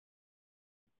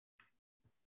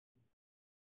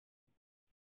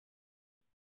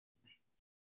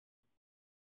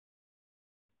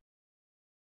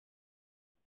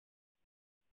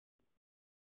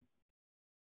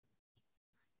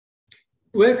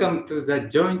Welcome to the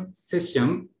joint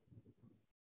session,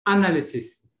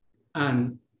 Analysis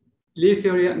and Lie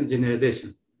Theory and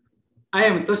Generalization. I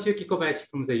am Toshiyuki Kobayashi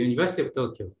from the University of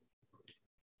Tokyo.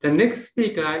 The next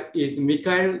speaker is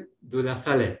Mikael de la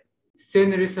Salle,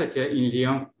 senior researcher in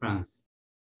Lyon, France.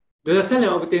 De la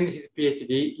Salle obtained his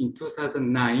PhD in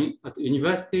 2009 at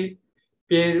University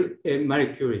Pierre et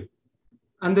Marie Curie,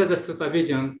 under the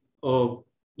supervision of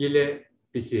Gilles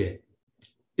Bissier.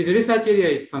 His research area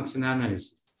is functional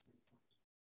analysis.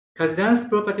 Kasdan's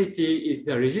property T is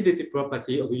the rigidity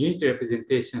property of unitary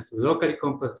representations of locally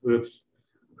compact groups,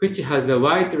 which has a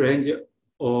wide range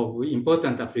of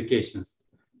important applications.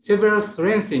 Several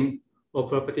strengthening of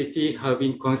property T have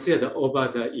been considered over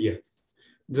the years.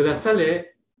 De la Salle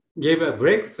gave a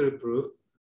breakthrough proof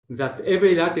that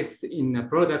every lattice in a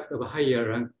product of higher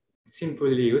rank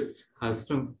simply used has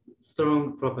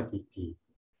strong property T.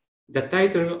 The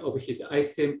title of his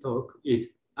ICM talk is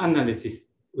Analysis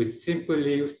with Simple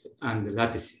Leaves and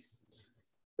Lattices.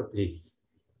 So please.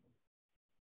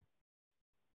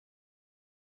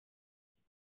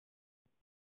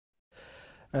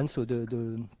 And so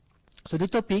the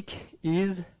topic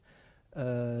is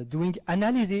doing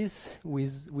analysis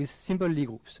with simple Lie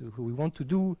groups. So we want to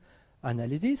do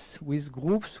analysis with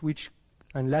groups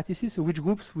and lattices, so which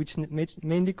groups which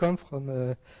mainly come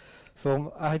from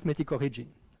arithmetic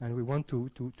origin. And we want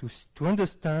to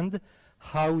understand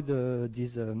how the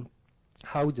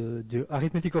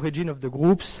arithmetic origin of the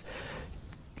groups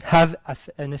have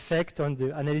an effect on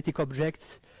the analytic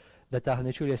objects that are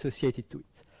naturally associated to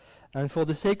it. And for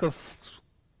the sake of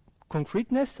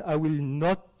concreteness, I will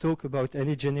not talk about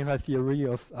any general theory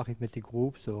of arithmetic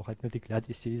groups or arithmetic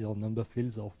lattices or number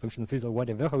fields or function fields or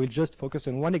whatever. I will just focus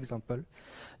on one example,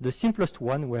 the simplest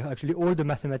one, where actually all the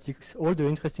mathematics, all the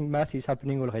interesting math is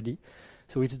happening already.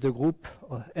 So it's the group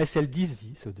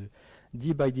SLDZ, so the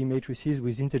D by D matrices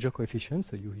with integer coefficients.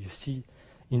 So you see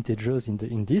integers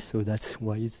in this, so that's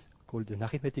why it's called an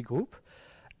arithmetic group.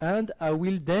 And I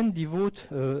will then devote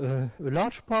a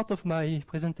large part of my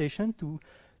presentation to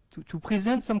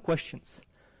present some questions.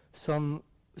 Some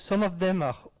of them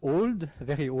are old,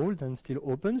 very old and still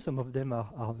open. Some of them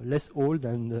are less old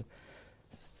and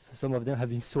some of them have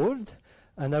been solved.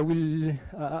 And I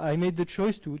made the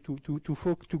choice to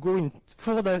go in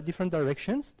 4 different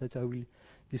directions.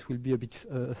 This will be a bit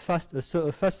fast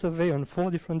survey on 4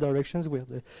 different directions where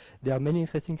there are many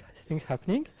interesting things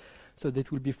happening. So that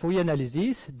will be Fourier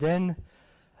analysis, then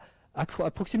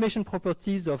approximation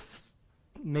properties of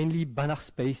mainly Banach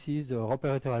spaces or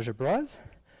operator algebras.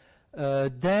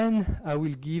 Then I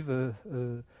will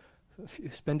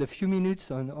spend a few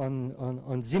minutes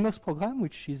on Zimmer's program,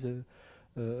 which is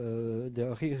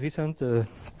the recent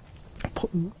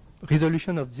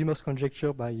resolution of Zimmer's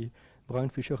conjecture by Brown,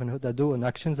 Fisher, and Hodado on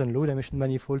actions and low-dimensional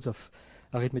manifolds of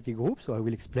arithmetic groups. So I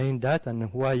will explain that and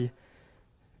why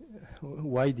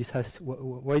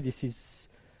this is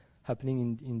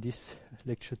happening in this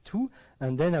lecture too.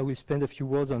 And then I will spend a few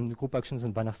words on group actions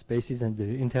and Banach spaces and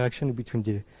the interaction between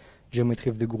the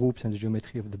geometry of the groups and the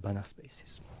geometry of the Banach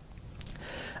spaces.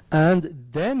 And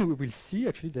then we will see,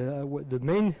 actually, the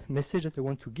main message that I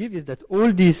want to give is that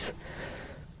all these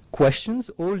questions,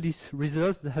 all these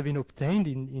results that have been obtained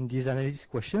in these analysis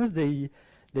questions, they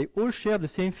all share the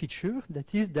same feature,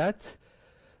 that is that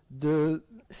the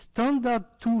standard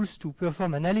tools to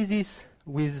perform analysis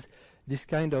with this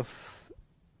kind of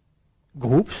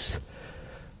groups,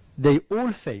 they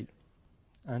all fail.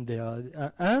 And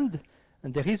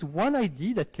there is one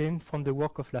idea that came from the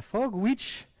work of Laforgue,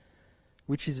 which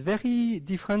is very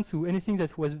different to anything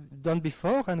that was done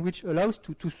before and which allows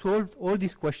to solve all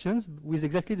these questions with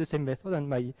exactly the same method. And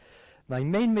my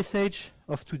main message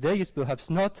of today is perhaps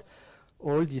not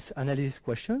all these analysis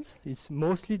questions. It's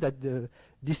mostly that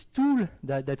this tool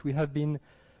that we have been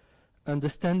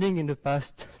understanding in the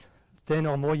past 10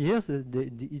 or more years,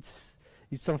 it's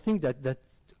something that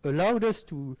allowed us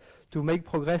to make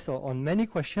progress on many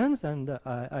questions, and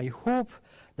I hope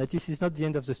that this is not the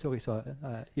end of the story. So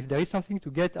if there is something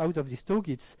to get out of this talk,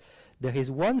 there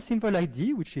is one simple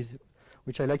idea, which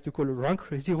I like to call rank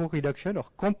zero reduction or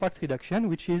compact reduction,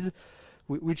 which has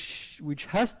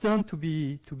turned to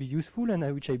be useful,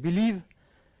 and which I believe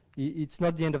it's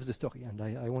not the end of the story, and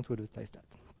I want to advertise that.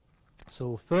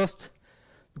 So first,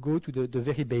 go to the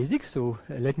very basics. So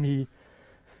let me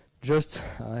just,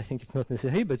 I think it's not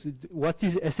necessary, but what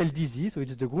is SLDZ? So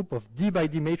it's the group of D by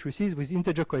D matrices with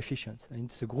integer coefficients. And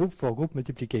it's a group for group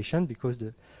multiplication because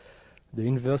the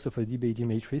inverse of a D by D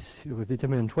matrix with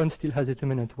determinant 1 still has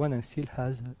determinant 1 and still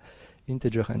has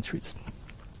integer entries.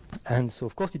 And so,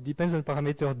 of course, it depends on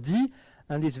parameter D,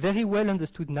 and it's very well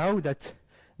understood now that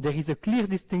there is a clear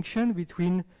distinction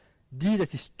between D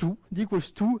that is 2, D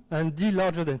equals 2, and D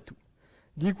larger than 2.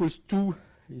 D equals 2,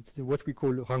 it's what we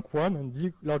call rank 1, and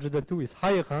D larger than 2 is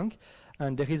higher rank,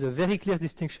 and there is a very clear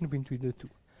distinction between the two.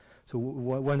 So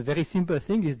one very simple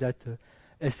thing is that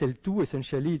SL2,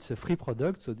 essentially, it's a free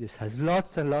product, so this has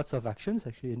lots and lots of actions.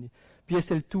 Actually,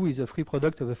 PSL2 is a free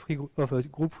product of a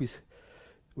group with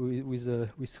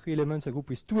 3 elements, a group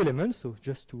with 2 elements. So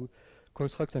just to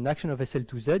construct an action of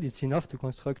SL2Z, it's enough to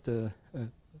construct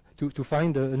to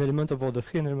find an element of order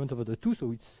 3 and an element of order 2.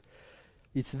 So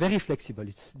it's very flexible.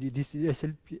 This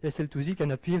SL2Z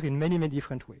can appear in many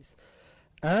different ways.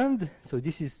 And so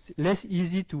this is less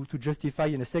easy to justify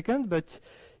in a second, but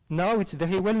now it's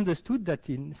very well understood that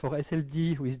for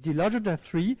SLD with D larger than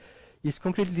 3 is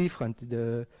completely different.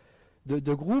 The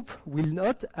group will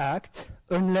not act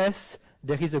unless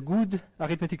there is a good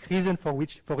arithmetic reason for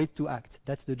it to act.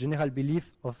 That's the general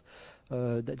belief of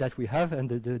that we have, and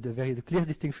the very clear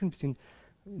distinction between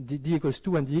D equals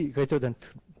 2 and D greater than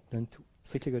 2,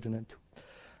 strictly greater than 2.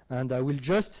 And I will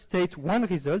just state one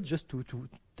result just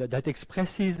that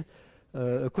expresses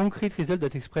a concrete result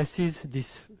that expresses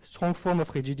this strong form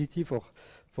of rigidity for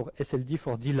SLD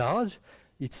for D large.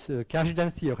 It's a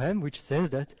Kazhdan theorem, which says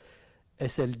that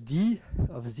SLD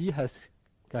of Z has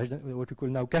what we call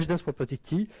now Kazhdan's property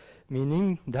T,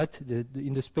 meaning that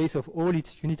in the space of all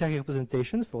its unitary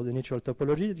representations for the natural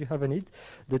topology that you have in it,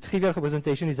 the trivial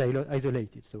representation is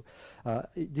isolated. So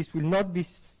this will not be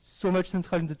so much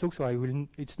central in the talk, so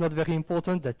it's not very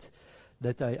important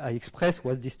that I express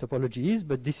what this topology is,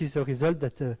 but this is a result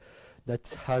that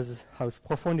has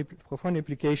profound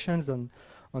implications on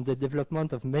the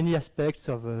development of many aspects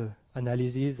of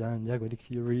analysis and ergodic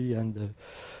theory and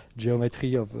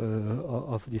geometry of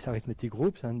these arithmetic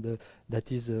groups, and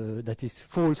that is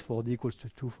false for D equals to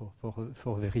 2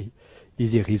 for very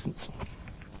easy reasons.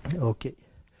 Okay.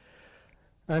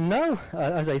 And now,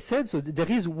 as I said, so there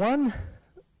is one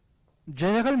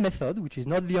general method, which is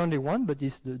not the only one, but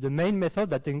is the main method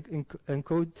that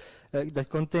that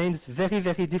contains very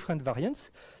different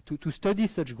variants to study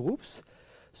such groups.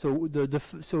 So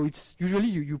so it's usually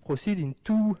you proceed in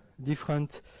 2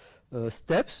 different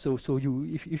steps. So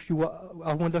if you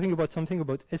are wondering about something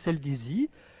about SLDZ,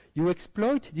 you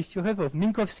exploit this theorem of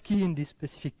Minkowski in this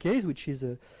specific case, which is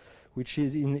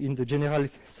in the general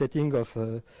setting of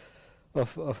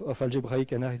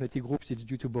algebraic and arithmetic groups. It's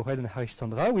due to Borel and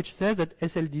Harish-Chandra, which says that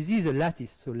SLDZ is a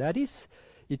lattice. So lattice,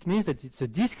 it means that it's a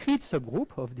discrete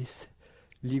subgroup of this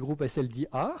Lie group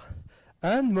SLDR,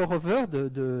 and moreover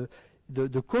the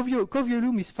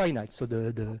covolume is finite. So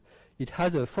it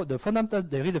has there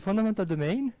is a fundamental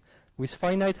domain with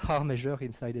finite Haar measure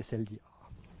inside SLDR.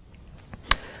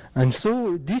 And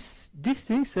so this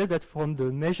thing says that from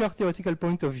the measure theoretical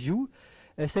point of view,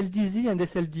 SLDZ and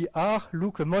SLDR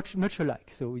look much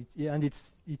alike. So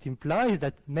it implies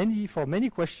that for many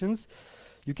questions,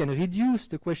 you can reduce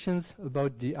the questions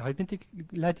about the arithmetic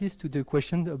lattice to the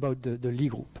question about the Lie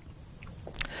group.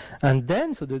 And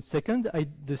then, so the second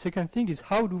thing is,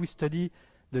 how do we study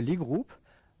the Lie group?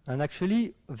 And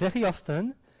actually, very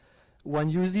often, one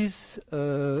uses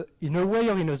in a way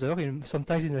or another,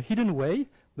 sometimes in a hidden way,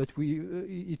 but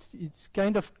it's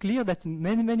kind of clear that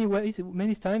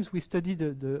many times we study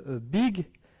the big,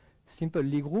 simple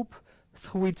Lie group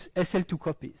through its SL2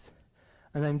 copies.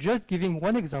 And I'm just giving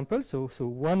one example. So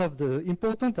one of the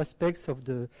important aspects of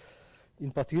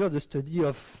in particular, the study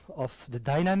of the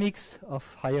dynamics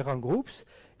of higher rank groups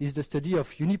is the study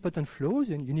of unipotent flows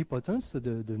and unipotence, so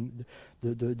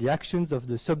the actions of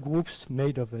the subgroups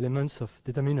made of elements of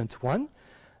determinant 1.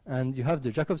 And you have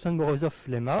the Jacobson-Morozov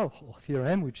lemma or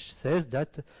theorem, which says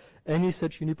that any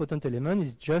such unipotent element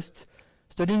is just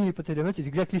studying unipotent elements is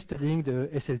exactly studying the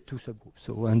SL2 subgroup.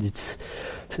 So, and it's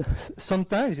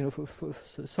sometimes,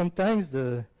 sometimes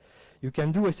you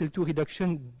can do SL2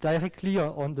 reduction directly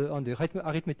on the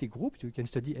arithmetic group. You can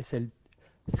study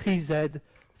SL3Z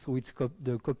through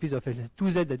the copies of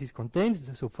SL2Z that is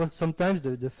contained. So sometimes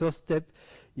the first step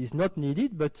is not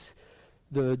needed, but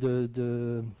the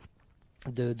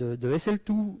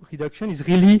SL2 reduction is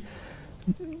really,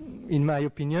 in my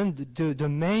opinion, the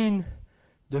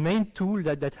main tool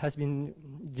that has been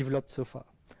developed so far,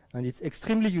 and it's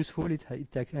extremely useful. It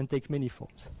can take many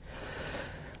forms.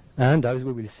 And as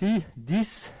we will see,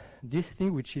 this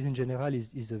thing, which is in general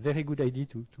is a very good idea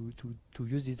to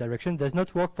use this direction, does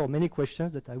not work for many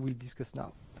questions that I will discuss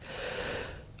now.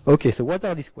 Okay, so what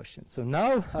are these questions? So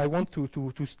now I want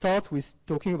to start with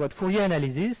talking about Fourier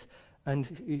analysis. And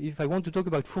if I want to talk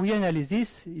about Fourier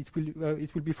analysis, it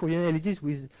will be Fourier analysis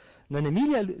with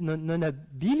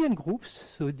non-abelian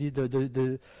groups. So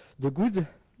the good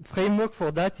framework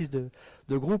for that is the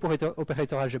group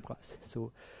operator algebras.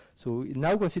 So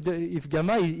now consider if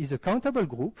gamma is a countable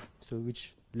group, so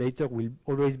which later will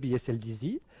always be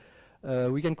SLDZ,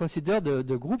 we can consider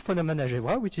the group von Neumann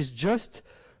algebra, which is just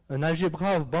an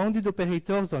algebra of bounded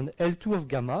operators on L2 of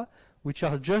gamma, which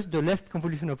are just the left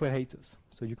convolution operators.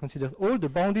 So you consider all the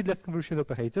bounded left convolution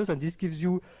operators, and this gives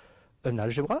you an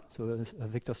algebra, so a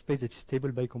vector space that is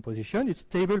stable by composition. It's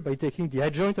stable by taking the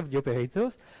adjoint of the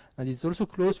operators, and it's also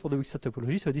closed for the Wicksat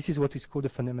topology, so this is what is called the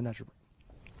von Neumann algebra.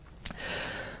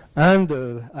 And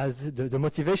as the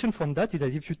motivation from that is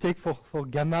that if you take for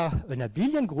gamma an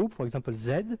abelian group, for example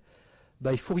Z,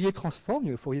 by Fourier transform,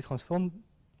 your Fourier transform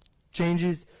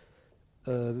changes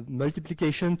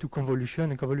multiplication to convolution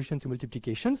and convolution to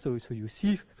multiplication. So you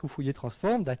see through Fourier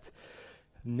transform that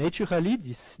naturally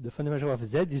the von Neumann algebra of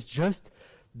Z is just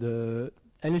the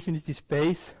L-infinity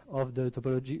space of the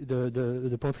topology,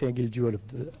 the point triangle dual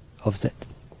of Z.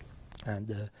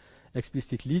 And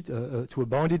explicitly to a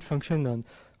bounded function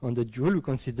on the dual, we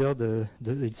consider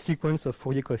the sequence of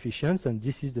Fourier coefficients, and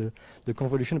this is the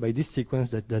convolution by this sequence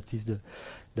that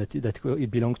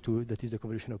it belongs to, that is the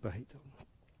convolution operator.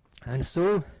 And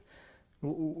so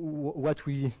what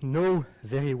we know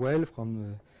very well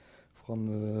from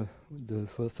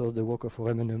the work of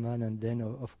Riemann and then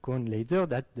of Kohn later,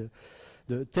 that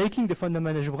taking the von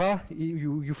Neumann algebra,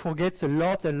 you forget a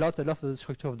lot of the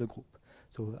structure of the group.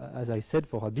 So as I said,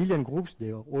 for abelian groups, they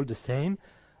are all the same.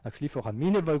 Actually, for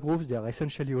amenable groups, they are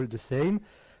essentially all the same.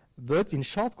 But in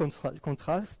sharp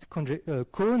contrast,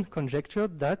 Kohn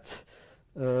conjectured that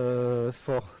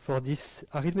for this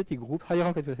arithmetic group, higher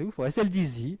rank arithmetic group, for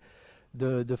SLDZ,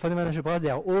 the von Neumann algebra, they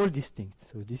are all distinct.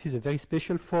 So this is a very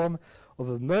special form of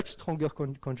a much stronger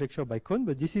conjecture by Kohn,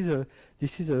 but this is a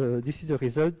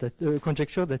result that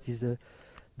conjecture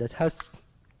that has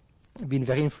been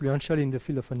very influential in the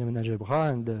field of von Neumann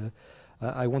algebra, and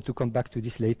I want to come back to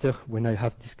this later when I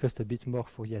have discussed a bit more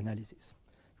Fourier analysis.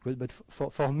 But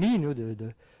for me, you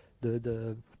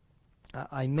know,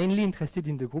 I'm mainly interested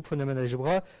in the group von Neumann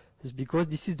algebra is because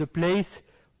this is the place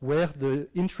where the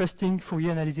interesting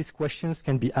Fourier analysis questions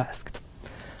can be asked.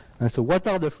 And so what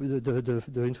are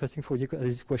the interesting Fourier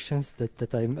analysis questions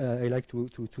that I like to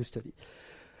study?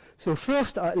 So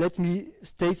first, let me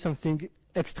state something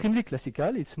extremely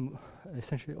classical. It's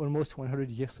essentially almost 100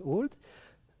 years old.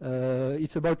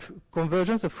 It's about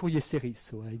convergence of Fourier series.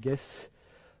 So I guess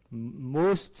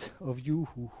most of you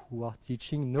who are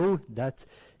teaching know that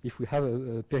if we have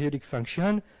a periodic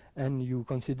function and you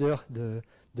consider the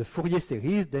Fourier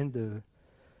series, then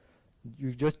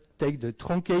you just take the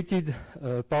truncated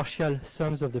partial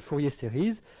sums of the Fourier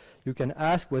series. You can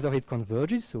ask whether it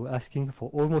converges. So asking for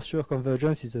almost sure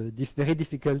convergence is a very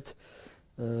difficult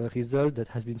result that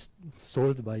has been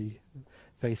solved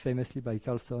very famously by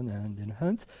Carlson and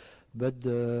Hunt. But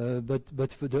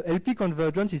for the LP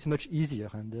convergence is much easier,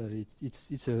 and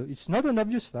it's not an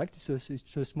obvious fact.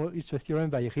 It's a theorem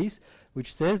by Ries,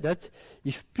 which says that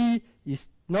if P is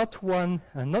not 1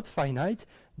 and not finite,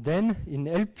 then in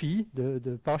LP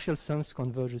the partial sums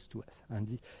converges to F.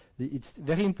 And it's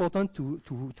very important to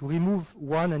remove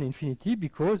 1 and infinity,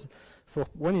 because for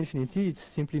 1 infinity it's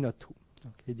simply not true.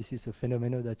 Okay, this is a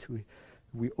phenomenon that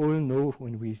we all know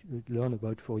when we learn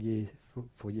about Fourier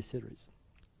series.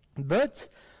 But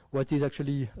what is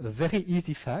actually a very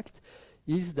easy fact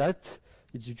is that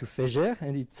it's due to Feger,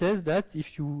 and it says that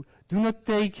if you do not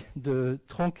take the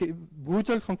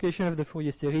brutal truncation of the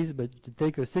Fourier series, but you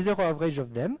take a C0 average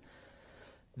of them,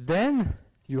 then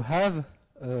you have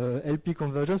LP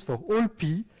convergence for all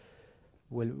P.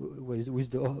 Well,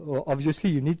 obviously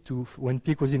you need to, when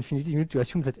P equals infinity, you need to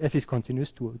assume that F is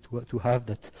continuous to have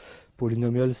that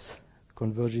polynomials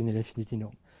converge in an infinity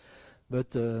norm.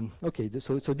 But okay,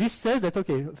 so this says that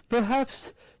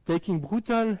perhaps taking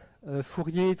brutal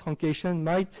Fourier truncation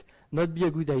might not be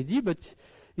a good idea, but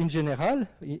in general,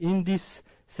 in this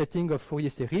setting of Fourier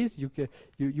series,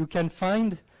 you can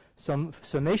find some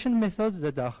summation methods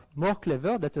that are more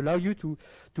clever, that allow you to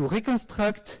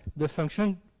reconstruct the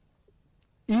function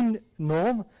in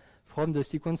norm from the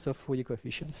sequence of Fourier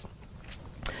coefficients.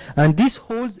 And this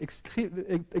holds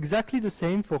exactly the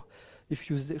same for if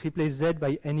you replace Z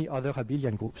by any other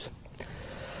abelian groups.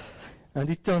 And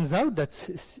it turns out that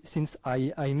since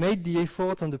I made the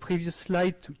effort on the previous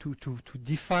slide to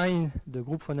define the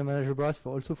group von Neumann algebras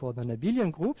also for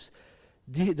non-abelian groups,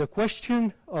 the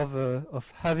question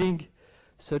of having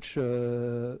such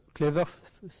clever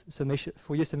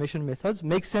Fourier summation methods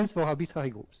makes sense for arbitrary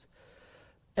groups.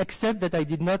 Except that I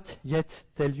did not yet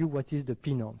tell you what is the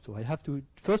P norm. So I have to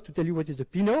first tell you what is the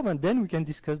P norm, and then we can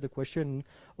discuss the question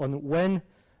on when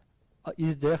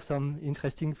is there some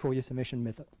interesting Fourier summation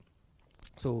method?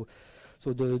 So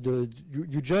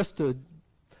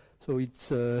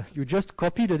you just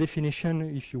copy the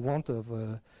definition, if you want,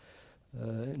 of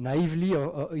naively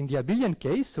or in the abelian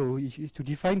case. So to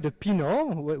define the p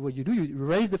norm, what you do, you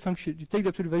raise the function, you take the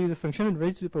absolute value of the function and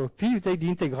raise to the power of p, you take the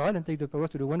integral and take the power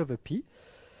to the 1 over p.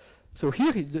 So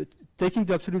here, taking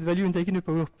the absolute value and taking the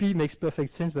power of p makes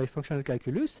perfect sense by functional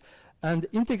calculus, and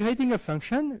integrating a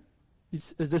function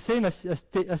is the same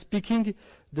as picking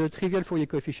the trivial Fourier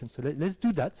coefficient. So let's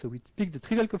do that. So we pick the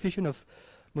trivial coefficient of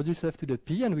modulus f to the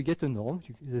p, and we get a norm.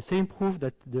 The same proof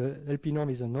that the LP norm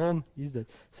is a norm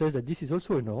says that this is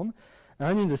also a norm.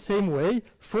 And in the same way,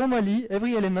 formally,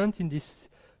 every element in this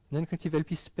non-connective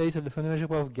LP space of the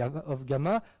fundamental algebra of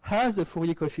gamma has a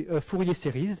Fourier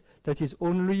series that is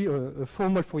only a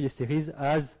formal Fourier series,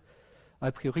 as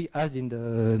a priori as in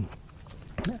the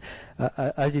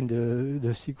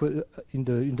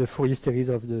in the Fourier series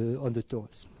of on the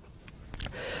torus.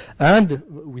 And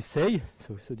we say,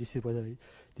 so this is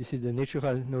this is the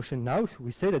natural notion now. So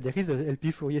we say that there is a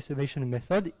LP Fourier summation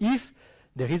method if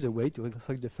there is a way to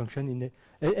reconstruct the function in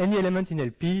any element in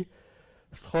LP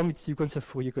from its sequence of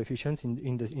Fourier coefficients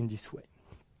in this way.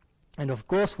 And of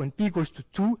course, when p equals to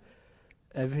 2,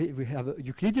 we have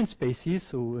Euclidean spaces,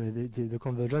 so the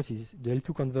convergence is the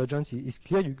L2 convergence is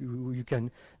clear. You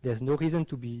can. There's no reason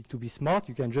to be smart.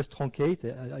 You can just truncate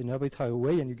in an arbitrary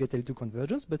way, and you get L2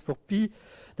 convergence. But for p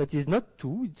that is not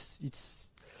 2,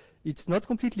 it's not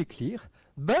completely clear.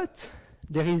 But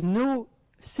there is no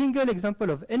single example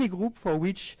of any group for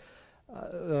which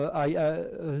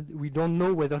we don't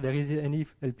know whether there is any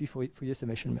LP Fourier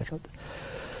summation method.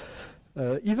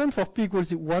 Even for p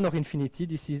equals 1 or infinity,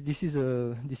 this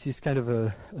is kind of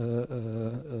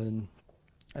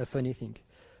a funny thing.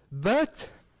 But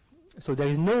so there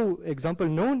is no example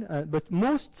known. But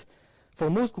for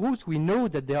most groups, we know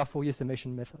that there are Fourier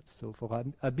summation methods. So for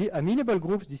amenable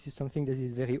groups, this is something that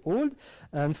is very old.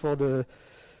 And for groups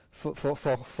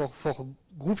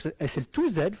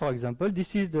SL2Z, for example,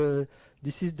 this is the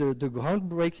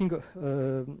groundbreaking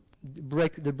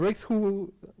the breakthrough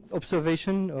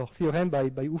observation or theorem by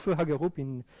Uwe Hagerup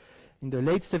in the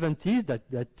late 70s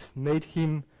that made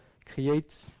him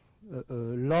create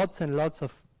lots and lots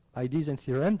of ideas and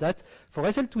theorems that for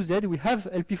SL2Z we have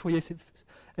LP Fourier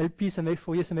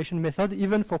summation method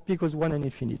even for p equals 1 and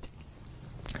infinity.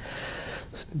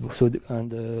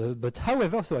 But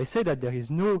however, so I say that there is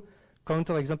no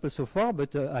counterexample so far,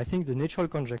 but I think the natural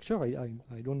conjecture, I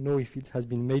don't know if it has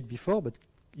been made before, but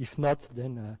if not,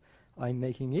 then I'm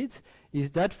making it,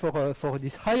 is that for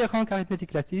this higher rank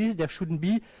arithmetic lattice, there shouldn't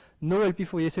be no LP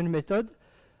Fourier summation method,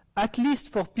 at least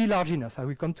for p large enough. I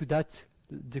will come to that,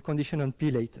 the condition on p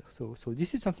later. So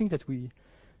this is something that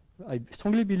I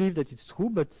strongly believe that it's true,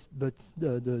 but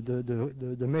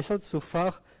the methods so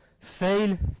far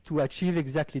fail to achieve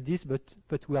exactly this, but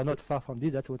we are not far from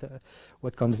this. That's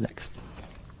what comes next.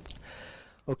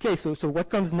 Okay, so what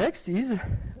comes next is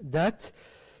that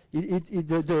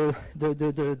the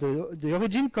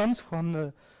origin comes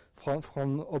from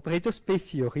operator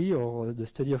space theory or the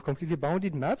study of completely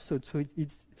bounded maps. So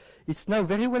it's now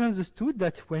very well understood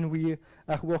that when we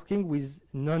are working with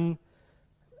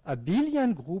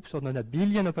non-abelian groups or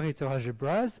non-abelian operator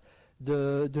algebras,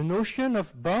 the notion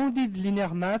of bounded linear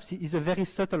maps is a very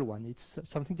subtle one. It's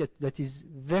something that is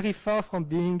very far from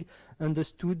being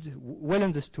understood, well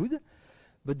understood.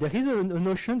 But there is a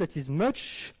notion that is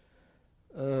much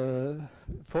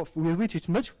with which it's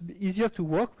much easier to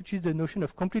work, which is the notion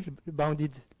of completely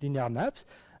bounded linear maps.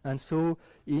 And so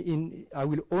I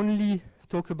will only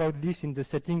talk about this in the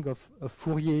setting of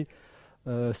Fourier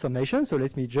summation. So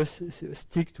let me just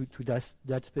stick to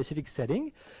that specific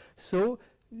setting. So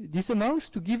this amounts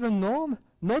to give a norm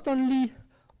not only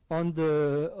on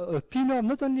the p norm,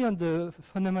 not only on the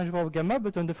fundamental algebra of gamma,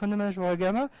 but on the fundamental algebra of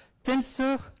gamma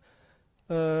tensor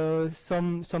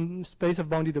some space of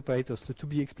bounded operators. So to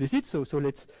be explicit, so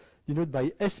let's denote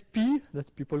by SP,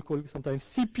 that people call sometimes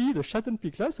CP, the Schatten P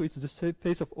class. So it's the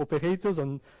space of operators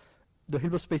on the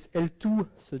Hilbert space L2,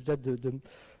 such that the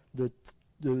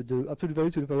absolute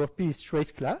value to the power of p is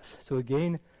trace class. So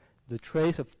again, the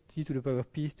trace of t to the power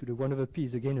of p to the 1 over p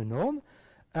is again a norm.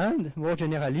 And more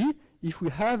generally, if we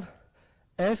have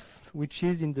f, which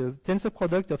is in the tensor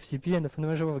product of CP and the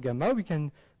fundamental algebra of gamma, we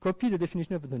can copy the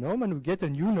definition of the norm, and we get a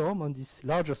new norm on this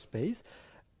larger space.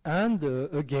 And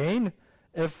again,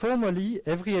 formally,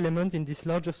 every element in this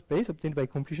larger space obtained by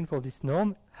completion for this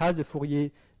norm has a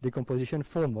Fourier decomposition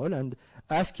formal. And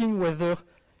asking whether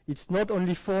it's not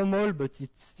only formal, but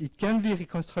it can be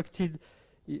reconstructed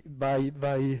by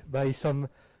some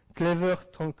clever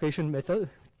truncation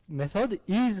method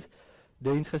is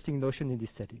the interesting notion in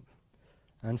this setting.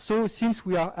 And so, since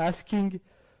we are asking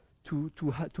to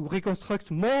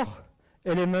reconstruct more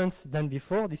elements than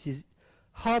before, this is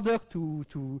harder to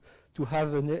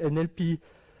have an LP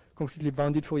completely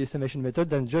bounded Fourier summation method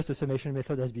than just a summation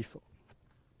method as before.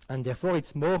 And therefore,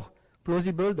 it's more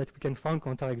plausible that we can find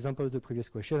counterexamples of the previous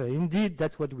question. And indeed,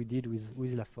 that's what we did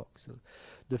with Laforgue. So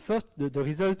the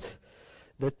result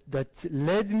that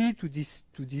led me to this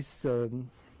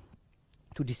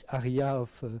area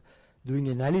of doing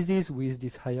analysis with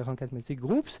these higher rank arithmetic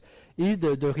groups is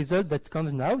the result that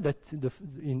comes now. That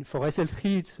for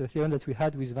SL3, it's a theorem that we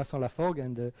had with Vincent Laforgue,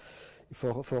 and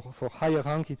for higher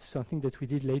rank, it's something that we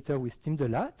did later with Tim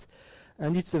Delat.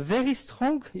 And it's a very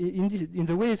strong, in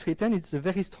the way it's written, it's a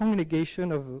very strong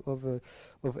negation of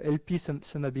LP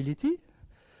summability.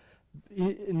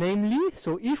 Namely,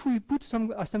 so if we put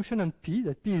some assumption on P,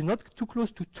 that P is not too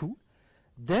close to 2,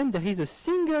 then there is a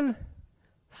single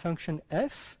function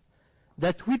F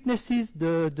that witnesses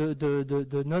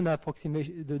the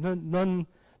non-approximation,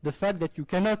 the fact that you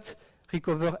cannot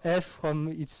recover F from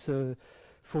its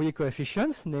Fourier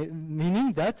coefficients,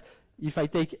 meaning that if I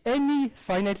take any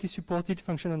finitely supported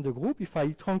function on the group, if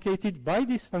I truncate it by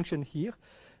this function here,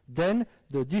 then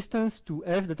the distance to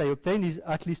F that I obtain is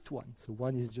at least 1. So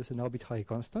 1 is just an arbitrary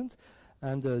constant.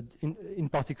 And in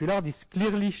particular, this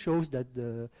clearly shows that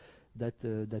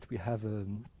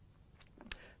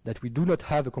we do not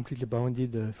have a completely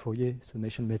bounded Fourier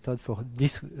summation method for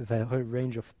this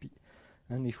range of P.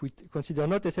 And if we consider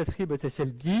not SL3 but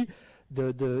SLD,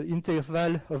 the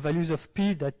interval of values of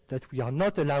P that we are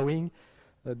not allowing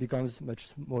becomes much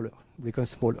smaller,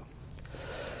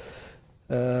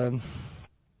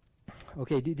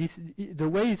 Okay, the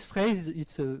way it's phrased,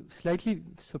 it's slightly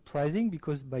surprising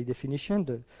because by definition,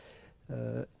 the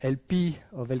LP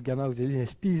of L gamma of the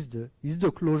LSP is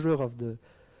the closure of the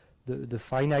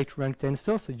finite rank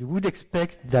tensor. So you would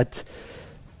expect that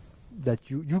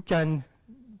you can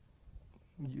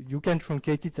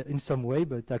truncate it in some way,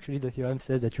 but actually the theorem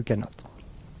says that you cannot.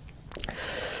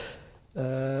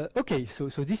 Okay, so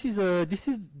this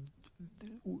is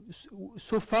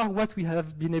so far what we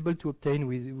have been able to obtain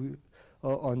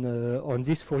on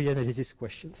these Fourier analysis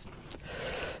questions.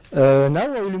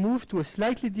 Now I will move to a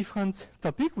slightly different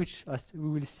topic, which, as we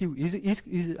will see,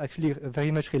 is actually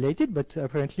very much related, but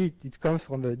apparently it comes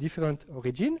from a different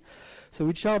origin. So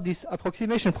which are these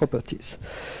approximation properties.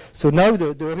 So now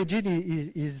the origin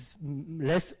is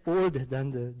less old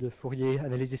than the Fourier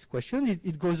analysis question.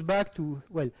 It goes back to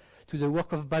the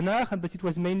work of Banach, but it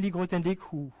was mainly Grothendieck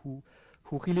who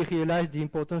really realized the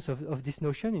importance of this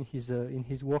notion in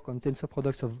his work on tensor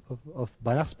products of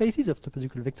Banach spaces, of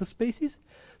topological vector spaces.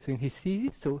 So in his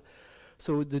thesis,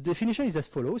 so the definition is as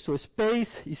follows. So a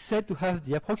space is said to have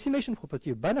the approximation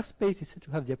property. A Banach space is said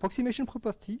to have the approximation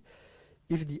property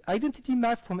if the identity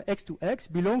map from X to X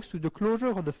belongs to the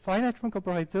closure of the finite rank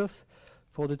operators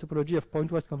for the topology of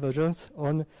pointwise convergence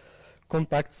on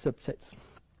compact subsets.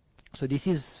 So this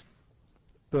is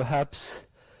perhaps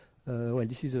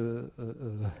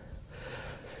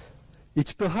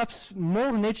it's perhaps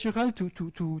more natural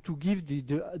to give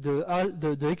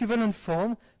the equivalent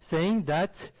form, saying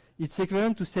that it's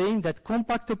equivalent to saying that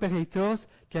compact operators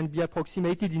can be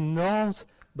approximated in norms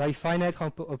by finite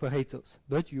rank operators.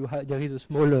 But there is a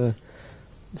small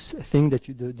thing that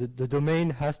the domain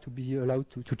has to be allowed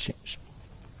to change.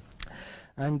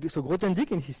 And so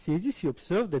Grothendieck, in his thesis, he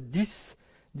observed that this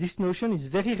notion is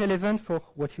very relevant for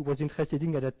what he was interested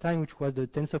in at that time, which was the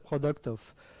tensor product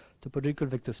of topological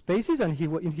vector spaces. And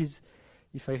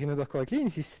if I remember correctly, in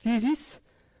his thesis,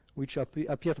 which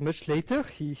appeared much later,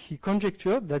 he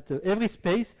conjectured that every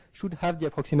space should have the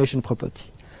approximation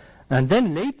property. And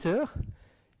then later,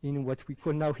 in what we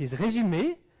call now his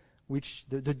resume, which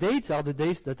the dates are the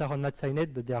dates that are on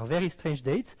MathSciNet, but they are very strange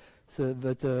dates. So,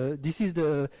 but this is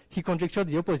he conjectured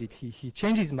the opposite. He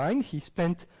changed his mind. He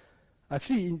spent,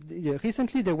 actually,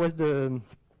 recently there was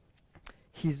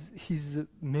his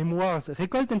memoirs,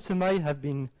 Récolte and Semailles, have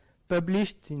been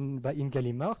published in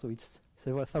Gallimard, so it's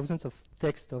several thousands of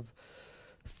texts of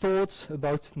thoughts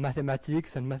about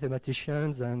mathematics and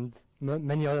mathematicians and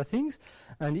many other things.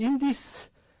 And in this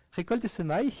Récolte et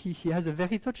Semailles, he has a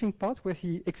very touching part where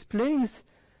he explains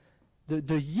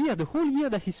the whole year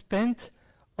that he spent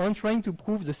on trying to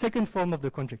prove the second form of the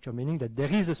conjecture, meaning that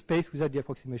there is a space without the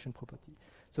approximation property.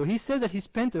 So he says that he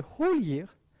spent a whole year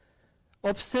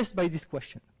obsessed by this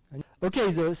question.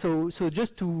 Okay, so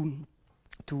just to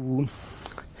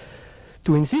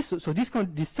insist, so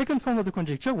this second form of the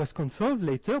conjecture was confirmed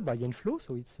later by Yenflo.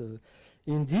 So it's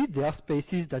indeed there are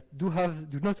spaces that do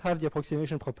not have the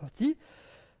approximation property,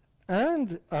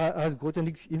 And as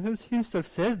Grothendieck himself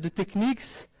says, the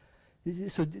techniques,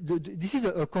 this is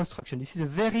a construction. This is a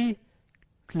very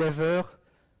clever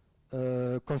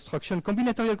construction,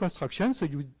 combinatorial construction. So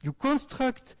you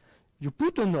construct, you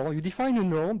put a norm, you define a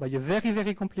norm by a very,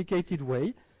 very complicated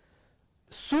way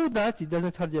so that it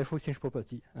doesn't have the approximation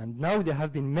property. And now there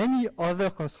have been many other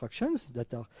constructions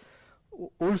that are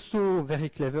also very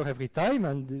clever every time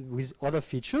and with other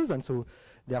features. And so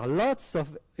there are lots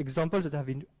of examples that have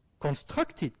been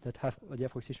constructed that have the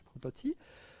approximation property.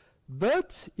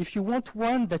 But if you want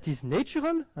one that is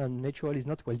natural, and natural is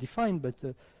not well defined, but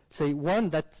say one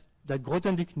that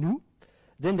Grothendieck knew,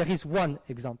 then there is one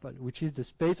example, which is the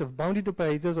space of bounded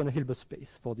operators on a Hilbert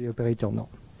space for the operator norm.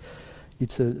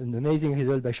 It's an amazing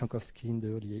result by Shankowski in the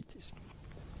early 80s.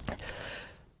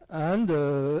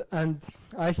 And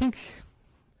I think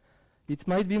it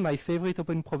might be my favorite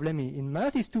open problem in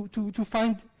math is to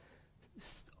find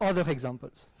other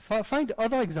examples. Find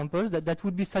other examples that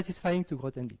would be satisfying to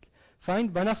Grothendieck.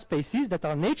 Find Banach spaces that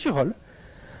are natural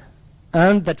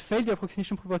and that fail the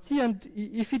approximation property, and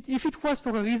if it was for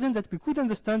a reason that we could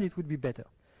understand, it would be better.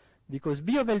 Because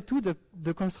B of L2,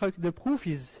 the proof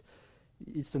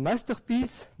it's a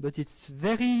masterpiece, but it's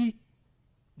very,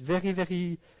 very,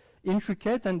 very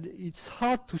intricate, and it's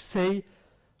hard to say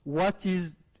what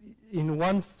is, in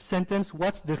one sentence,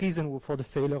 what's the reason for the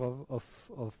failure of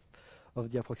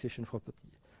the approximation property.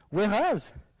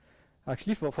 Whereas,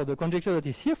 actually, for the conjecture that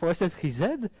is here, for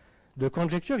SL3Z, the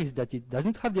conjecture is that it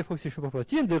doesn't have the approximation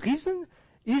property, and the reason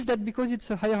is that because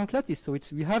it's a higher rank lattice. So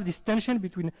we have this tension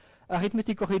between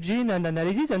arithmetic origin and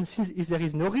analysis, and since if there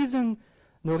is no reason,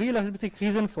 no real arithmetic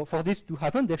reason for this to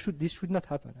happen, this should not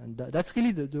happen. And that's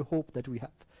really the hope that we have.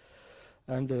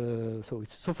 And so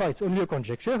far it's only a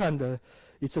conjecture, and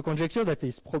it's a conjecture that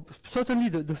is certainly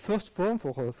the first form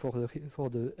for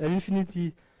the L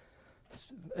infinity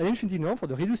norm, for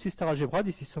the reduced star algebra.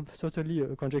 This is certainly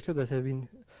a conjecture that has been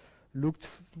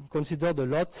considered a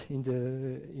lot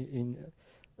in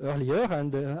earlier,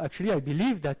 and actually I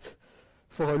believe that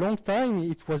for a long time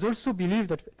it was also believed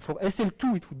that for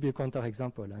SL2 it would be a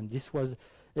counterexample, and this was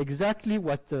exactly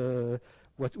what Uffe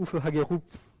Hagerup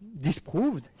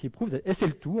disproved. He proved that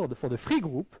SL2, or for the free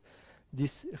group,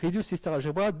 this reduced star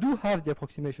algebra do have the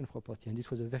approximation property, and this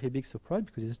was a very big surprise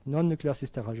because it's non-nuclear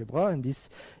star algebra, and this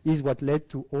is what led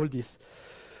to all these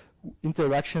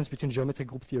interactions between geometric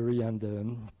group theory and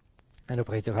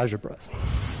operator algebras.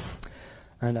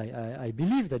 And I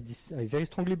believe that I very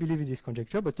strongly believe in this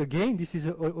conjecture, but again, this is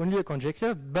only a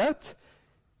conjecture. But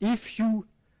if you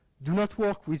do not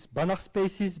work with Banach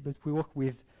spaces, but we work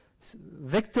with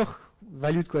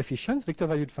vector-valued coefficients,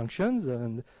 vector-valued functions,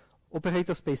 and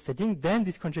operator space setting, then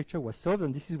this conjecture was solved,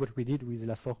 and this is what we did with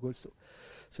Laforgue also.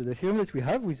 So the theorem that we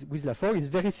have with Laforgue is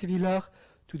very similar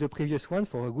to the previous one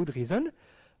for a good reason,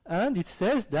 and it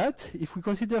says that if we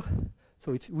consider,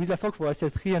 so it's with Laforgue for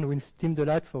SL3 and with Tim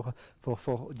Delat for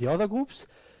the other groups,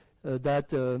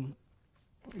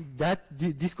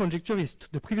 this conjecture is,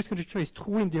 the previous conjecture is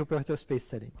true in the operator space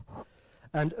setting.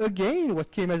 And again,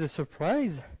 what came as a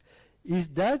surprise is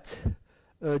that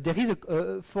there is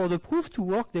for the proof to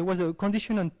work, there was a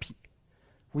condition on P.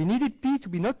 We needed P to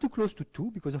be not too close to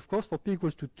 2, because of course for P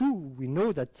equals to 2, we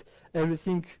know that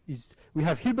everything is, we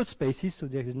have Hilbert spaces, so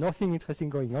there is nothing interesting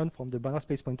going on from the Banach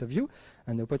space point of view,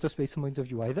 and the operator space point of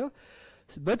view either.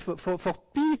 But for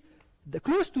P,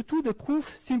 close to 2, the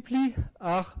proofs simply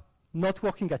are not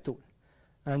working at all.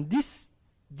 And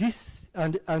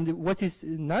and what is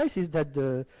nice is that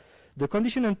the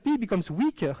condition on P becomes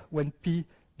weaker when P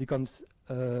becomes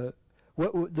when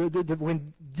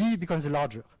D becomes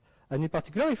larger. And in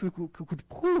particular, if we could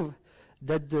prove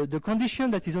that the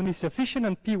condition that is only sufficient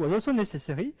on P was also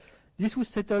necessary, this would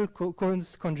settle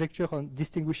Cohen's conjecture on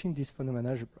distinguishing these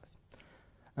phenomenon algebras.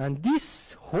 And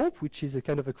this hope, which is a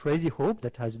kind of a crazy hope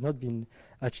that has not been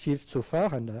achieved so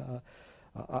far, and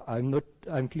I'm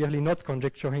clearly not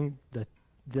conjecturing that.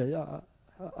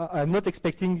 I'm not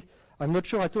expecting. I'm not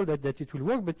sure at all that it will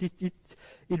work, but it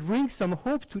brings some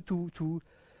hope to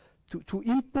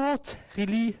import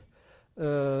really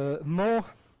more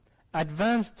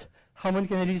advanced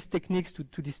harmonic analysis techniques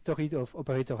to this story of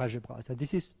operator algebras. And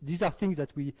these are things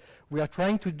that we are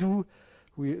trying to do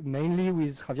mainly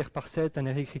with Javier Parcet and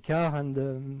Eric Ricard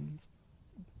and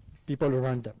people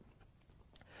around them.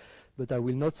 But I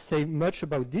will not say much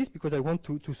about this because I want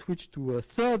to switch to a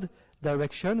third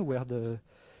direction where the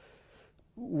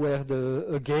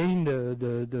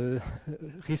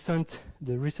recent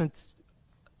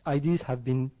ideas have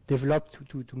been developed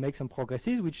to make some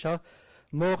progresses, which are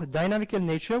more dynamical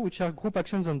nature, which are group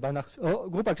actions on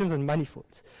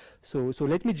manifolds. So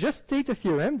let me just state a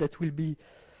theorem that will be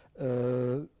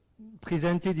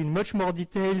presented in much more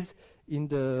details in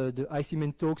the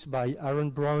ICMN talks by Aaron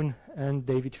Brown and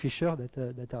David Fisher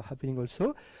that are happening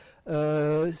also.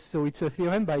 So it's a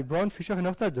theorem by Brown, Fisher, and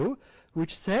Hurtado,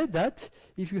 which said that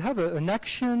if you have an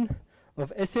action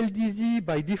of SLDZ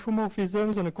by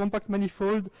diffeomorphisms on a compact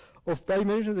manifold of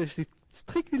dimensions that is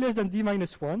strictly less than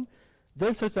d-1,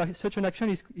 then such an action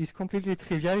is completely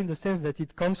trivial in the sense that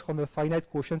it comes from a finite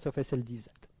quotient of SLDZ.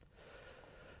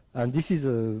 And this is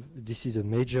a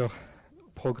major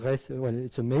progress. Well,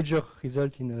 it's a major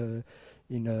result in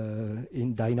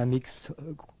dynamics,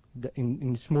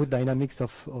 in smooth dynamics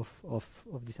of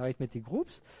these arithmetic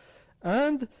groups.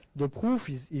 And the proof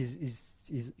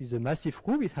is a massive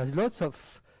proof. It has lots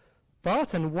of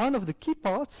parts, and one of the key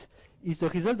parts is the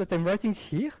result that I'm writing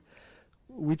here,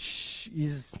 which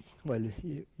is, well,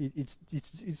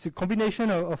 it's a combination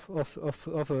of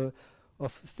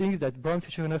things that Brown,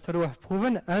 Fisher, and Hurtado have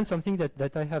proven, and something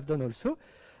that I have done also.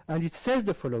 And it says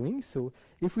the following. So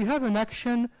if we have an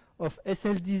action of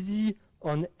SLDZ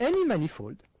on any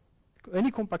manifold,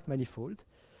 any compact manifold,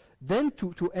 then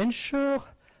to ensure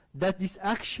that this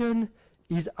action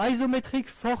is isometric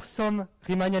for some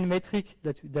Riemannian metric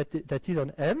that is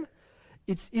on M,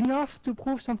 it's enough to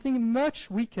prove something much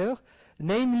weaker,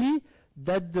 namely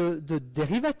that the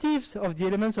derivatives of the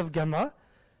elements of gamma,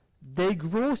 they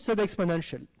grow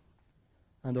sub-exponentially.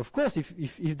 And of course,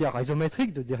 if they are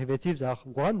isometric, the derivatives are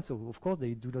 1, so of course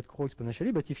they do not grow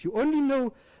exponentially. But if you only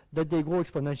know that they grow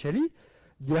exponentially,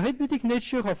 the arithmetic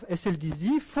nature of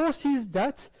SLDZ forces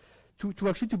that to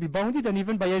actually be bounded, and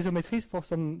even by isometries for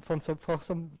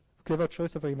some clever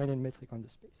choice of a Riemannian metric on the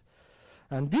space.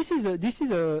 And this is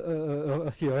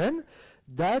a theorem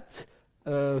that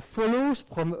follows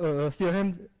from a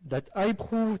theorem that I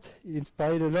proved,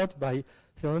 inspired a lot by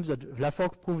theorems that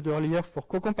Laforgue proved earlier for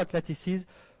co-compact lattices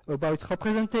about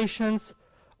representations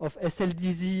of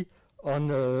SLDZ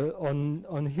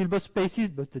on Hilbert spaces,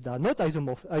 but that are not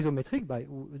isometric by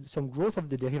some growth of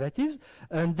the derivatives.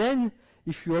 And then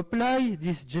if you apply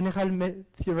this general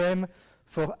theorem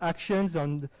for actions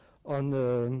on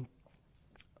some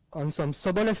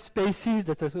Sobolev spaces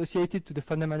that are associated to the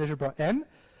fundamental algebra M,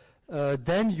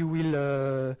 then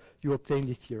you obtain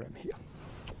this theorem here.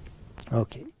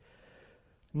 Okay.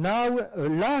 Now,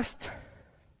 last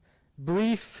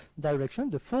brief direction,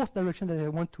 the fourth direction that I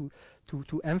want to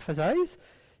emphasize.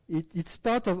 It's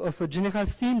part of a general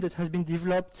theme that has been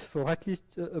developed for at least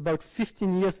about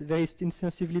 15 years, very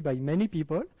extensively by many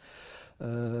people.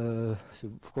 So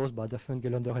of course, by Daffen,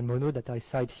 Gelander, and Monod that I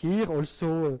cite here.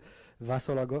 Also,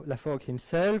 Vincent Laforgue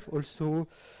himself. Also,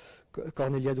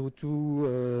 Cornelia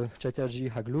Drutu, Chatterjee,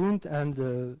 Haglund,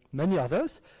 and many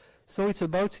others. So it's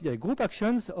about group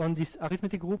actions on these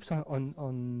arithmetic groups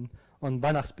on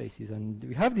Banach spaces. And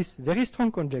we have this very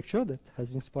strong conjecture that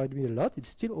has inspired me a lot. It's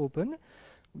still open,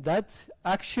 that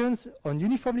actions on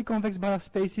uniformly convex Banach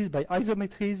spaces by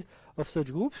isometries of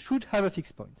such groups should have a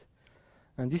fixed point.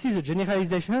 And this is a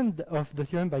generalization of the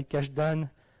theorem by Kashdan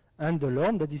and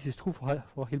Delorme, that this is true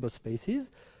for Hilbert spaces.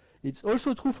 It's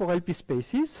also true for LP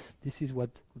spaces. This is what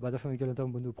Daffen, Gelander,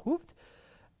 and Monod proved.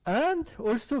 And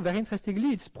also, very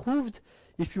interestingly, it's proved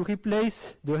if you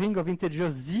replace the ring of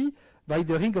integers Z by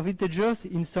the ring of integers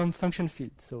in some function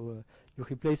field. So you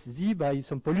replace Z by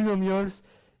some polynomials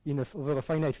over a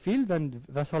finite field, and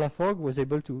Vincent Laforgue was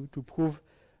able to prove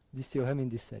this theorem in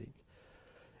this setting.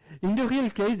 In the real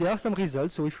case, there are some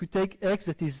results. So if you take X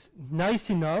that is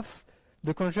nice enough,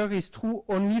 the conjecture is true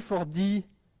only for D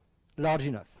large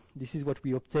enough. This is what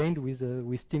we obtained with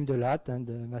Tim Delat and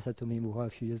Masato Mimura a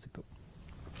few years ago.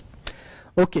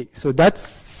 Okay, so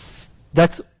that's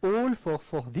all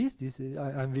for this.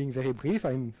 I'm being very brief.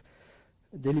 I'm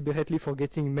deliberately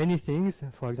forgetting many things.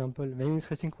 For example, many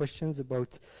interesting questions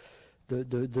about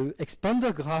the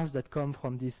expander graphs that come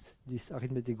from this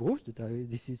arithmetic groups.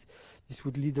 This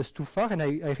would lead us too far, and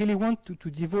I really want to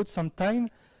devote some time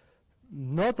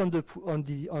not on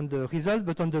the result,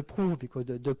 but on the proof, because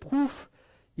the proof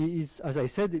is, as I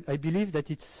said, I believe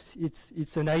that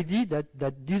it's an idea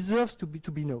that deserves to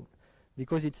be known,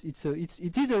 because it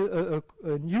is a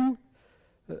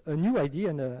new idea,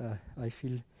 and I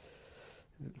feel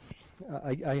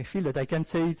that I can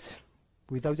say it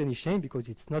without any shame, because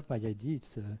it's not my idea.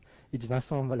 It's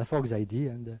Vincent Laforgue's idea,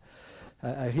 and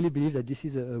I really believe that this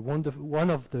is one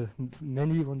of the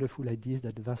many wonderful ideas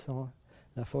that Vincent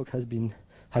Laforgue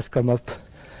has come up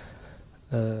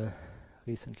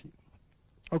recently.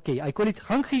 Okay, I call it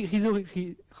rank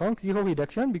zero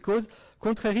reduction because,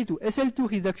 contrary to SL2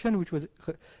 reduction, which was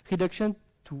reduction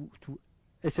to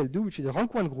SL2, which is a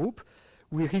rank 1 group,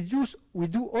 we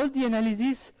do all the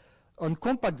analysis on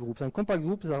compact groups, and compact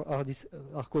groups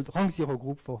are called rank 0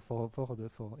 group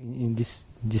in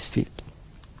this field.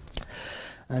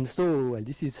 And so, well,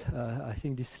 this is I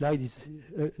think this slide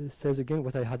says again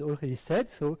what I had already said.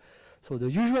 So the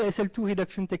usual SL2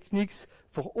 reduction techniques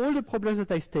for all the problems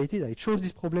that I stated, I chose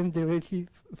this problem directly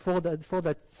for that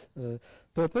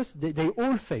purpose. They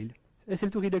all fail.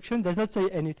 SL2 reduction does not say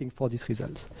anything for these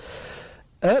results.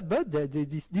 But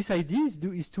this idea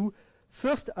is to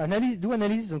first do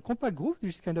analysis on compact groups,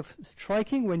 which is kind of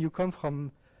striking when you come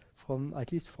from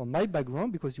at least from my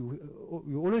background, because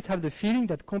you always have the feeling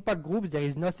that compact groups, there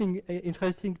is nothing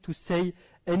interesting to say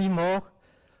anymore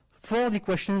for the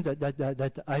questions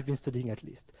that I've been studying at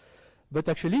least. But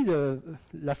actually,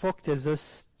 Laforgue tells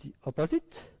us the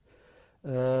opposite,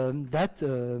 that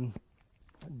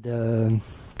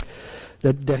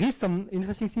there is some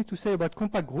interesting thing to say about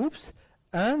compact groups,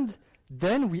 and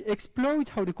then we exploit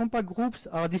how the compact groups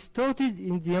are distorted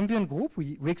in the ambient group.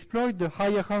 We exploit the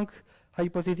higher rank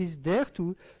hypothesis there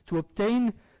to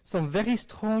obtain some very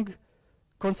strong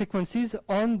consequences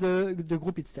on the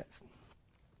group itself.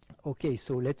 Okay,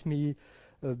 so let me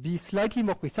be slightly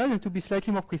more precise, and to be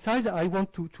slightly more precise, I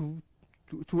want to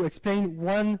explain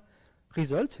one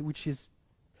result, which is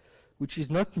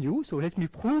not new. So let me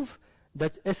prove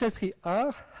that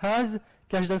SL3R has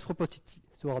cache dense property T.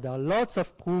 So there are lots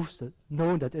of proofs that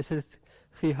know that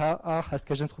SL3R has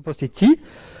cache dense property T.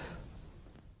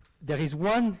 There is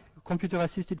one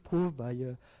computer-assisted proof by,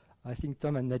 I think,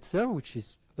 Tom and Netzer, which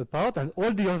is apart, and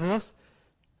all the others,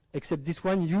 except this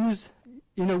one, use,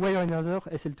 in a way or another,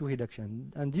 SL2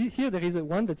 reduction. And here there is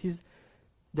one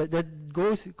that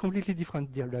goes completely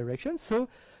different directions. So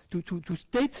to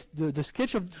state to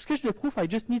sketch the proof, I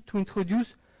just need to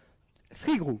introduce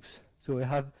 3 groups. So I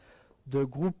have the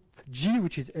group G,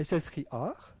 which is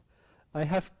SL3R. I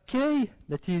have K,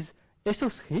 that is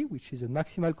SO3, which is a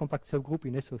maximal compact subgroup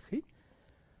in SO3.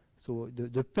 So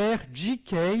the pair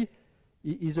GK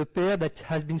is a pair that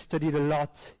has been studied a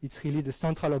lot. It's really the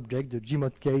central object, the G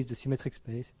mod K is the symmetric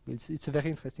space. It's a very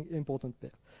interesting, important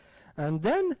pair. And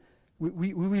then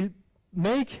we will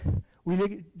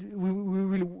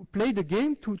play the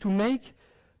game to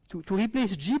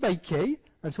replace G by K.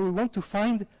 And so we want to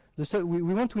find we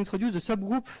want to introduce the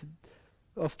subgroup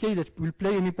of K that will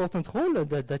play an important role,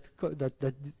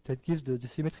 that gives the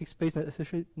symmetric space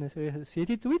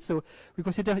associated to it. So we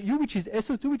consider U, which is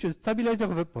SO2, which is stabilizer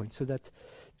of a point, so that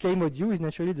K mod U is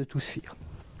naturally the 2 sphere.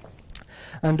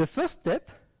 And the first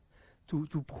step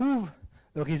to prove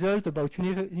a result about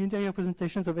unitary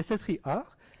representations of SL3R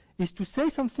is to say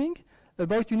something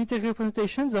about unitary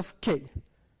representations of K.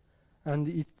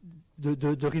 And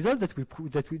the result that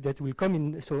will come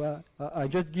in, so I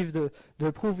just give the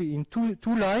proof in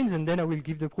two lines, and then I will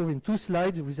give the proof in 2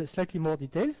 slides with slightly more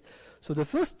details. So the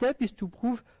first step is to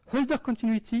prove Hölder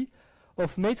continuity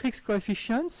of matrix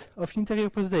coefficients of unitary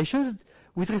representations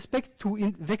with respect to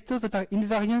vectors that are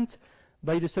invariant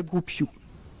by the subgroup U.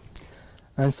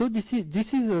 And so this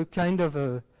is a kind of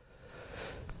a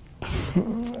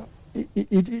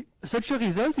such a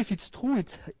result, if it's true,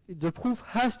 the proof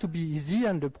has to be easy,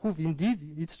 and the proof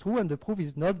indeed it's true, and the proof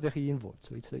is not very involved.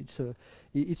 So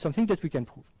it's something that we can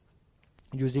prove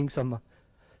using some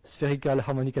spherical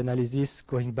harmonic analysis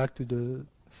going back to the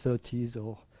 30s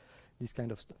or this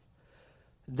kind of stuff.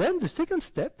 Then the second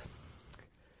step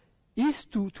is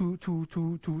to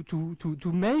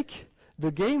make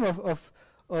the game of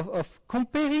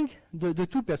comparing the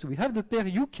 2 pairs. So we have the pair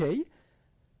UK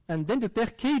and then the pair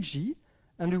KG,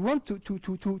 and we want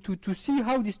to see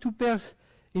how these 2 pairs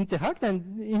interact,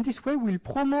 and in this way we'll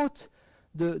promote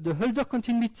the Hölder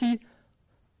continuity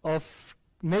of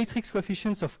matrix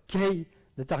coefficients of K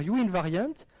that are U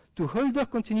invariant to Hölder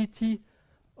continuity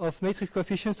of matrix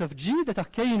coefficients of G that are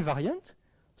K invariant.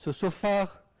 So far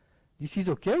this is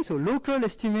okay. So local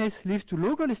estimates leads to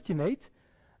local estimate,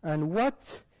 and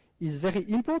what is very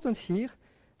important here,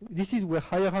 this is where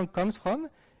higher rank comes from,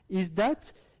 is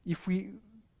that if we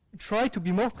try to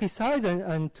be more precise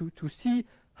and to see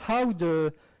how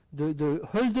the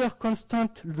Hölder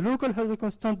constant, the local Hölder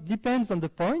constant depends on the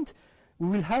point, we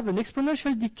will have an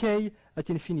exponential decay at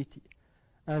infinity.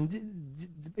 And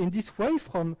in this way,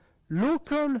 from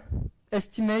local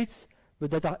estimates but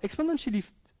that are exponentially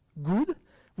good,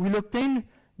 we'll obtain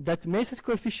that matrix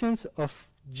coefficients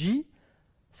of G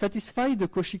satisfy the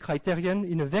Cauchy criterion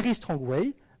in a very strong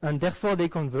way, and therefore they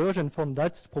converge, and from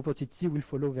that property T will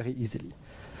follow very easily.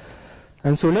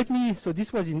 And so so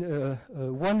this was in a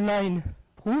 1-line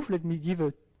proof. Let me give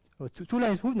a 2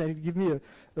 lines proof, and give me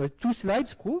a 2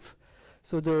 slides proof.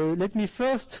 So let me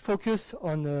first focus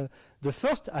on the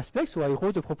first aspect. So I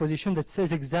wrote a proposition that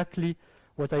says exactly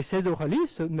what I said orally,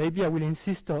 so maybe I will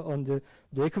insist on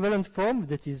the equivalent form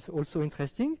that is also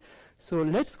interesting. So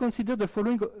let's consider the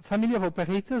following family of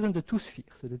operators on the two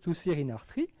spheres. So the two spheres in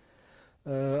R3.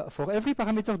 For every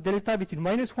parameter delta between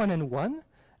 -1 and 1,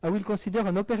 I will consider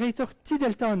an operator T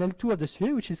delta on L2 of the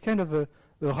sphere, which is kind of a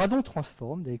radon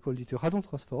transform. They call it a radon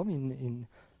transform in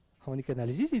harmonic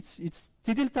analysis. It's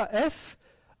T delta F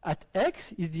at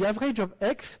X is the average of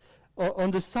X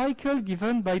on the cycle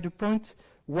given by the point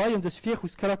Y on the sphere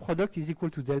whose scalar product is equal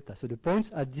to delta. So the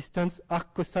points at distance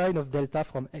arc cosine of delta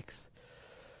from X.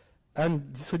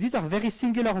 And so these are very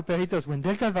singular operators. When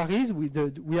delta varies,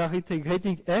 we are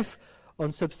integrating F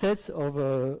on subsets of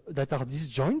that are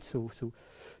disjoint. So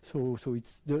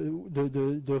it's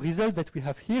the result that we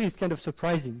have here is kind of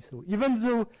surprising. So even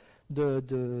though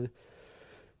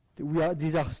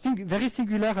these are very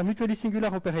singular and mutually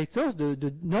singular operators,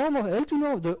 the norm of L2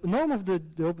 norm, the norm of the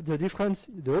difference,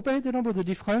 the operator number of the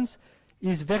difference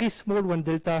is very small when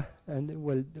delta and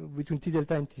well between T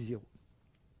delta and T0.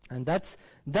 And that's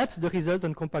the result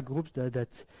on compact groups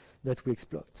that we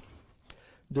exploit.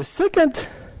 The second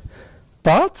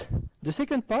part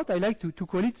I like to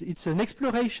call it's an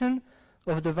exploration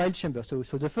of the Weil chamber. So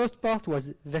the first part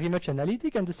was very much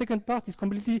analytic, and the second part is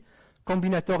completely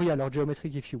combinatorial or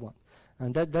geometric if you want.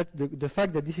 And the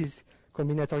fact that this is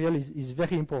combinatorial is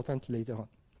very important later on.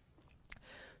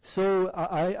 So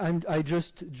I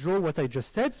just draw what I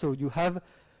just said. So you have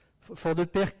for the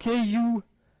pair Ku,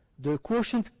 the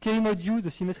quotient K mod U,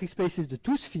 the symmetric space is the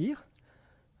two sphere.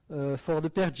 For the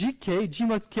pair GK, G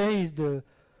mod K is the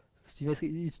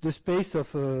it's the space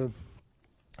of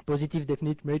positive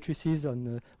definite matrices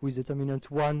on with determinant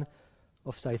 1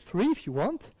 of psi 3 if you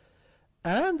want.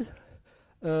 And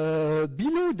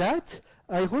below that,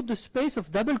 I wrote the space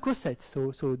of double cosets.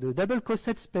 So the double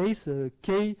coset space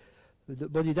K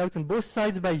bodied out on both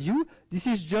sides by U. This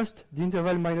is just the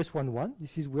interval -1, 1.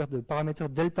 This is where the parameter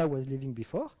delta was living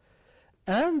before.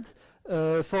 And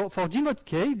for G mod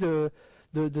K, the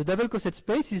double coset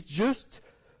space is just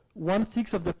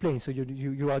 1/6 of the plane. So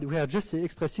we are just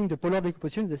expressing the polar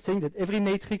decomposition, saying that every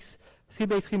matrix,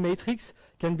 3×3 matrix,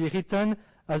 can be written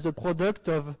as the product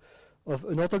of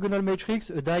an orthogonal matrix,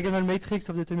 a diagonal matrix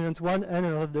of determinant 1, and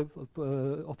another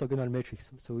orthogonal matrix.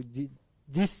 So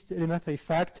this elementary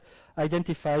fact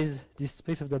identifies this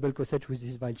space of double coset with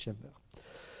this Weil chamber.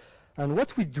 And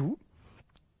what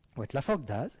Laforgue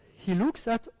does, he looks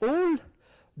at all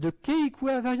the K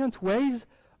equivariant ways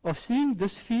of seeing the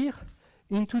sphere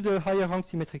into the higher rank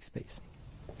symmetric space.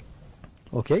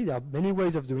 Okay, there are many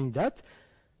ways of doing that.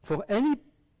 For any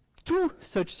two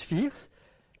such spheres,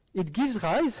 it gives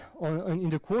rise in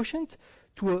the quotient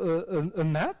to a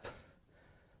map,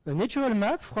 a natural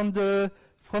map from the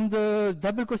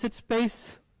double coset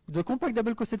space, the compact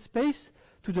double coset space,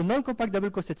 to the non-compact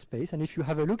double coset space. And if you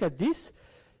have a look at this,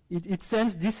 it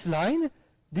sends this line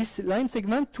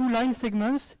segment, two line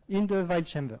segments in the Weil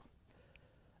chamber.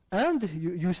 And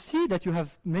you see that you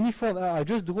have many forms. I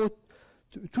just draw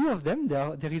two of them.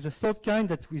 There is a third kind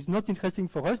that is not interesting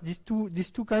for us. These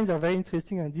two kinds are very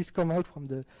interesting, and these come out from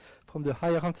the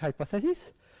higher rank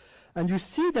hypothesis. And you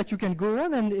see that you can go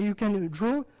on and you can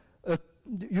draw.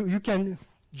 You can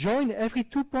join every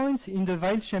 2 points in the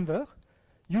Weil chamber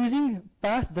using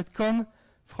paths that come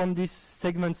from these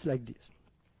segments like this.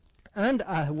 And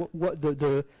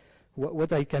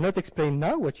what I cannot explain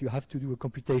now, what you have to do a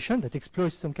computation that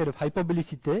explores some kind of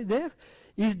hyperbolicity there,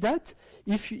 is that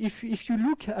if you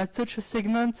look at such a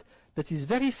segment that is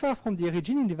very far from the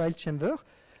origin in the Weil chamber,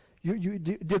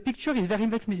 the picture is very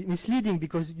much misleading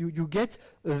because you get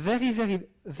a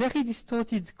very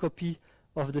distorted copy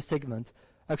of the segment.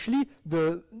 Actually,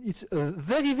 it's a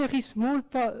very small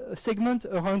segment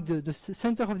around the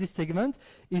center of this segment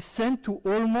is sent to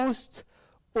almost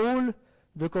all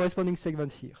the corresponding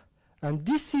segment here. And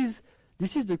this is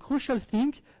the crucial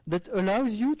thing that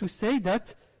allows you to say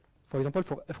that, for example,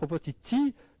 for F property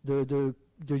T, the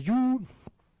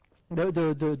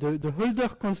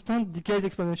Hölder constant decays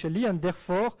exponentially, and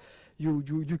therefore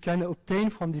you can obtain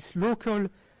from this local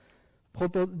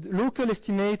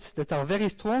estimates that are very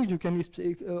strong. You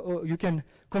can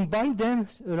combine them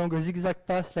along a zigzag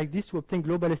path like this to obtain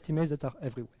global estimates that are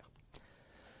everywhere.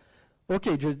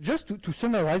 Okay, just to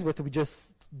summarize what we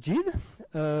just did.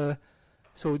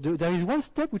 So there is one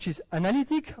step which is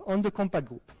analytic on the compact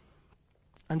group.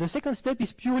 And the second step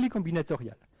is purely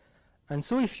combinatorial. And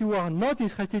so if you are not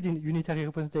interested in unitary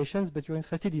representations, but you're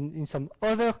interested in some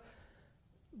other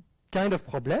kind of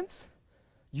problems,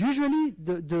 usually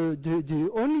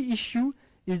the only issue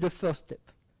is the first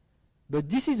step. But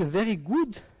this is a very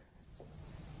good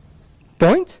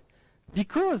point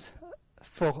because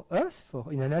for us,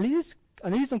 in analysis,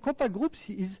 analysis on compact groups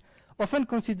is often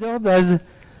considered as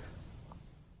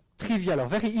trivial or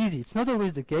very easy. It's not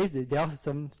always the case. There are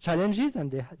some challenges,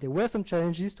 and there were some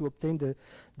challenges to obtain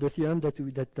the theorem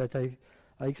that I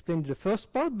explained in the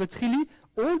first part. But really,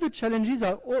 all the challenges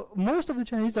most of the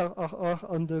challenges are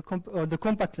on the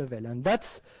compact level, and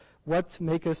that's what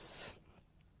makes us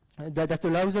that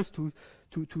allows us to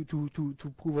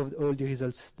prove all the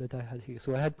results that I had here.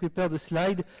 So I had prepared a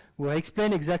slide where I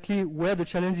explain exactly where the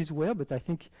challenges were, but I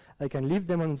think I can leave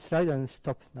them on the slide and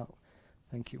stop now.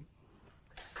 Thank you.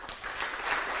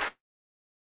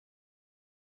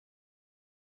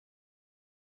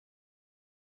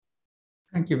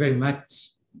 Thank you very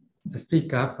much, the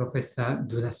speaker, Professor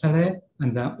Salle,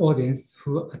 and the audience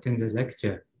who attended the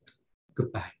lecture.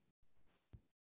 Goodbye.